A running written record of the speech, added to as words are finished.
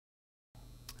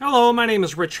Hello, my name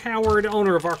is Rich Howard,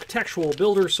 owner of Architectural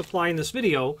Builders Supply. In this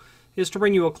video is to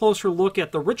bring you a closer look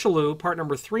at the Richelieu part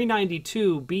number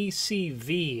 392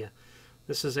 BCV.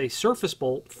 This is a surface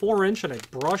bolt, 4-inch, and a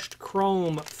brushed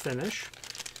chrome finish.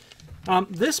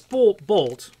 This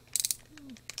bolt,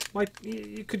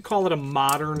 you could call it a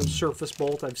modern surface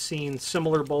bolt. I've seen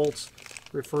similar bolts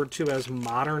referred to as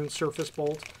modern surface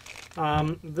bolt.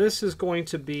 This is going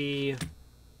to be...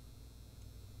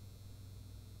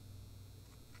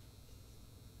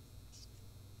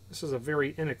 This is a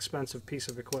very inexpensive piece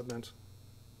of equipment.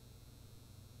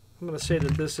 I'm going to say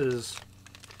that this is...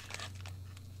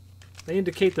 They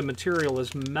indicate the material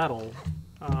is metal.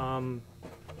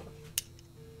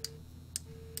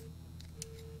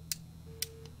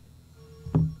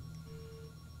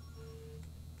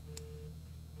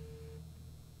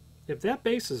 If that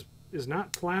base is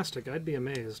not plastic, I'd be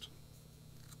amazed.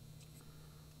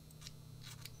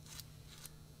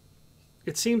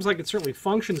 It seems like it certainly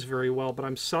functions very well, but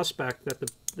I'm suspect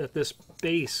that this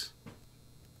base,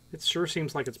 it sure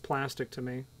seems like it's plastic to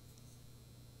me.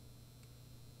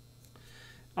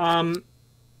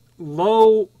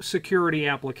 Low security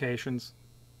applications.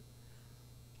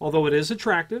 Although it is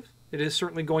attractive, it is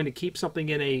certainly going to keep something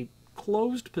in a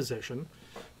closed position.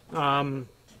 I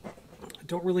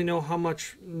don't really know how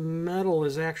much metal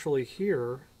is actually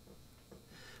here.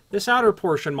 This outer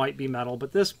portion might be metal,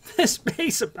 but this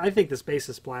base, I think this base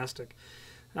is plastic.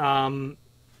 Now,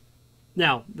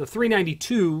 the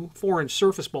 392 4-inch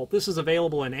surface bolt, this is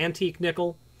available in antique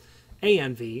nickel,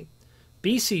 ANV,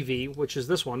 BCV, which is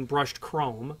this one, brushed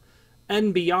chrome,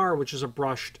 NBR, which is a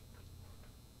brushed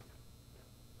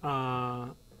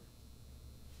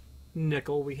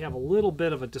nickel. We have a little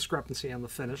bit of a discrepancy on the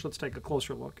finish. Let's take a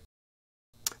closer look.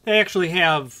 They actually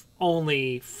have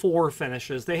only 4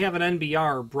 finishes. They have an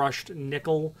NBR brushed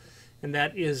nickel, and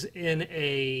that is in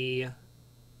a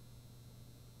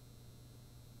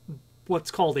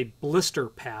what's called a blister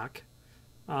pack.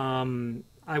 I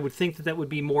would think that would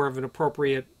be more of an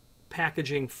appropriate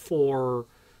packaging for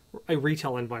a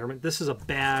retail environment. This is a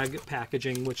bag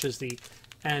packaging, which is the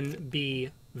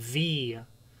NBV.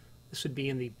 This would be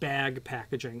in the bag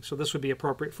packaging. So this would be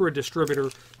appropriate for a distributor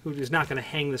who is not going to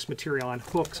hang this material on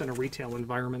hooks in a retail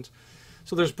environment.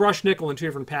 So there's brushed nickel in 2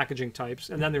 different packaging types.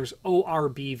 And then there's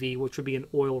ORBV, which would be an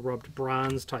oil-rubbed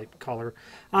bronze type color.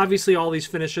 Obviously, all these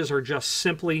finishes are just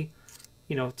simply,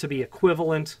 to be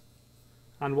equivalent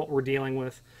on what we're dealing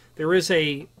with. There is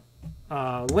a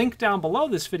link down below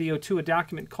this video to a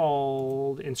document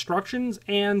called Instructions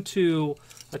and to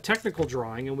a technical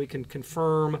drawing, and we can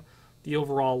confirm the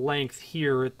overall length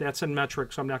here. That's in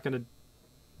metric, so I'm not going to...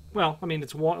 Well, I mean,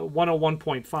 it's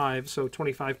 101.5, so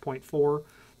 25.4.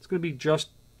 It's going to be just,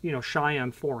 shy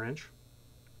on 4-inch.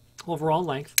 Overall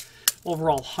length.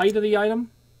 Overall height of the item,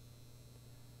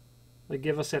 they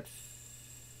give us at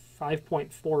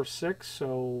 5.46,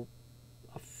 so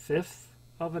a 1/5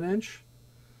 of an inch.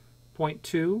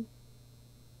 0.2.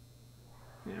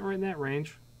 Yeah, right in that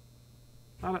range.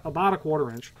 About a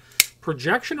 1/4 inch.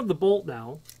 Projection of the bolt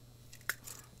now.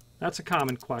 That's a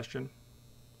common question.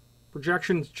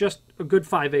 Projection's just a good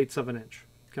 5/8 of an inch.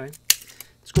 Okay,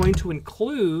 it's going to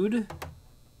include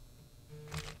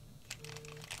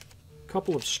a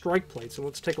couple of strike plates, and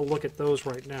let's take a look at those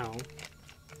right now.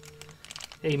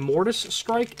 A mortise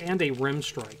strike and a rim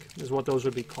strike is what those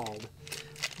would be called.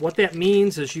 What that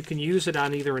means is you can use it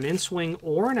on either an in-swing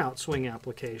or an out-swing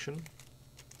application.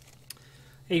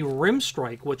 A rim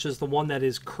strike, which is the one that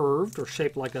is curved or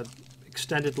shaped like an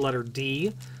extended letter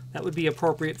D, that would be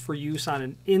appropriate for use on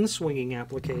an in-swinging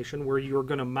application where you're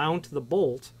going to mount the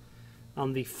bolt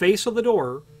on the face of the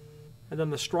door, and then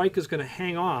the strike is going to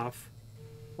hang off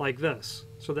like this,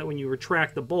 so that when you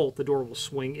retract the bolt, the door will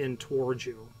swing in towards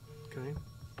you. Okay.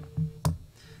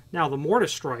 Now, the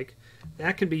mortise strike,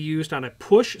 that can be used on a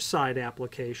push side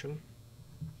application.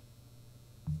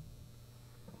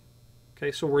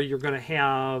 Okay, so where you're going to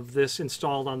have this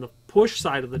installed on the push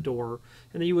side of the door,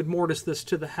 and then you would mortise this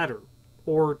to the header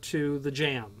or to the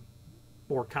jamb,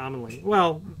 more commonly.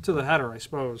 Well, to the header, I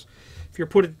suppose. If you're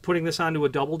putting this onto a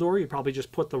double door, you probably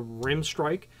just put the rim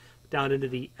strike down into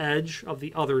the edge of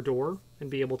the other door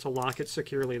and be able to lock it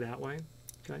securely that way.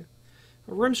 Okay.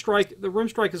 The rim strike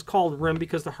is called rim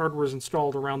because the hardware is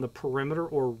installed around the perimeter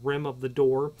or rim of the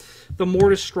door. The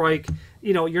mortise strike,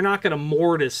 you're not going to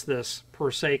mortise this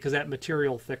per se because that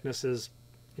material thickness is,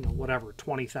 whatever,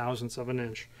 20 thousandths of an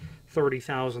inch, 30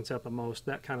 thousandths at the most,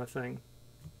 that kind of thing.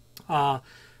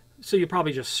 So you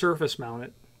probably just surface mount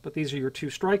it. But these are your 2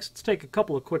 strikes. Let's take a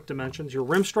couple of quick dimensions. Your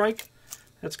rim strike,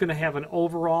 that's going to have an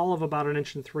overall of about 1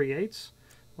 3/8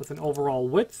 with an overall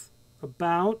width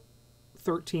about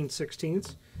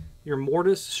 13/16. your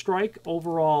mortise strike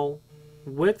overall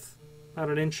width about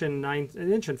an inch and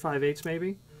 5/8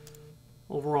 maybe.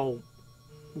 Overall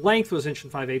length was 1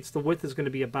 5/8 inches. The width is going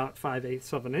to be about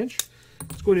 5/8 of an inch.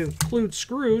 It's going to include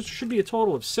screws. Should be a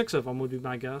total of 6 of them, would be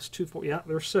my guess. 2, 4, yeah,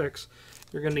 there's 6.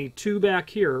 You're going to need 2 back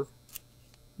here,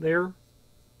 there,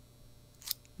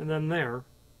 and then there,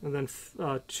 and then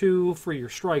 2 for your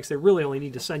strikes. They really only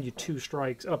need to send you 2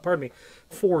 strikes. Pardon me,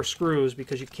 4 screws,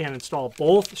 because you can't install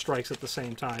both strikes at the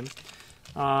same time.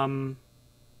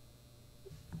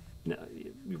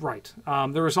 Right.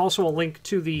 There is also a link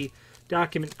to the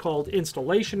document called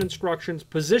Installation Instructions.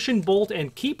 Position bolt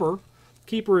and keeper.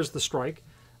 Keeper is the strike.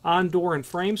 On door and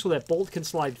frame so that bolt can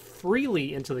slide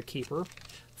freely into the keeper.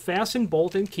 Fasten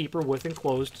bolt and keeper with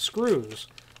enclosed screws.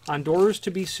 On doors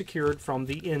to be secured from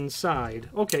the inside.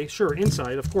 Okay, sure,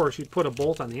 inside. Of course, you'd put a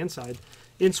bolt on the inside.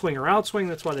 In-swing or out-swing.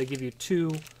 That's why they give you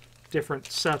 2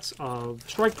 different sets of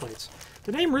strike plates.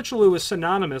 The name Richelieu is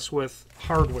synonymous with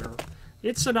hardware.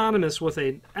 It's synonymous with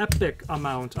an epic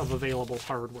amount of available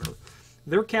hardware.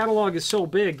 Their catalog is so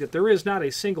big that there is not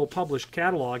a single published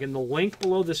catalog, and the link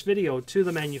below this video to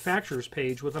the manufacturer's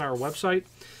page within our website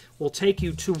will take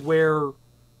you to where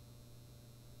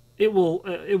it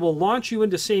will launch you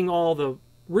into seeing all the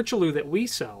Richelieu that we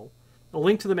sell, a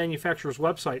link to the manufacturer's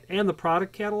website, and the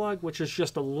product catalog, which is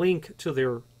just a link to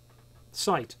their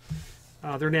site.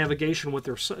 Their navigation with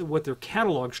their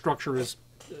catalog structure is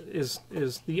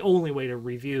the only way to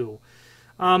review.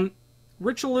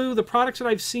 Richelieu, the products that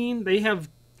I've seen, they have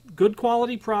good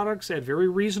quality products at very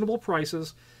reasonable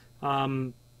prices,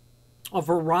 a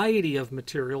variety of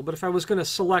material. But if I was going to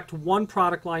select one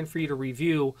product line for you to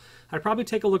review, I'd probably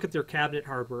take a look at their cabinet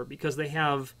hardware, because they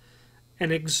have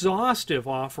an exhaustive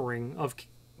offering of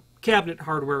cabinet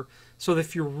hardware. So that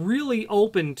if you're really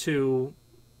open to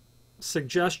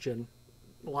suggestion,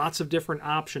 lots of different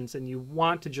options, and you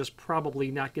want to just probably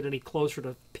not get any closer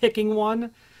to picking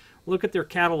one, look at their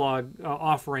catalog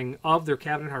offering of their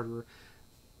cabinet hardware.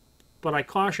 But I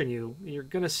caution you, you're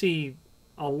going to see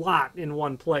a lot in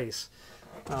one place.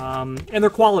 And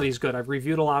their quality is good. I've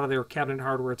reviewed a lot of their cabinet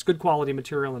hardware. It's good quality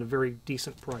material and a very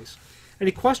decent price.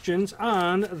 Any questions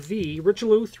on the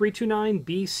Richelieu 329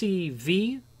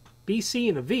 BCV, BC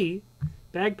and a V,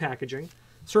 bag packaging,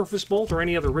 surface bolt, or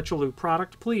any other Richelieu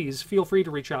product, please feel free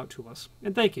to reach out to us.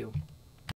 And thank you.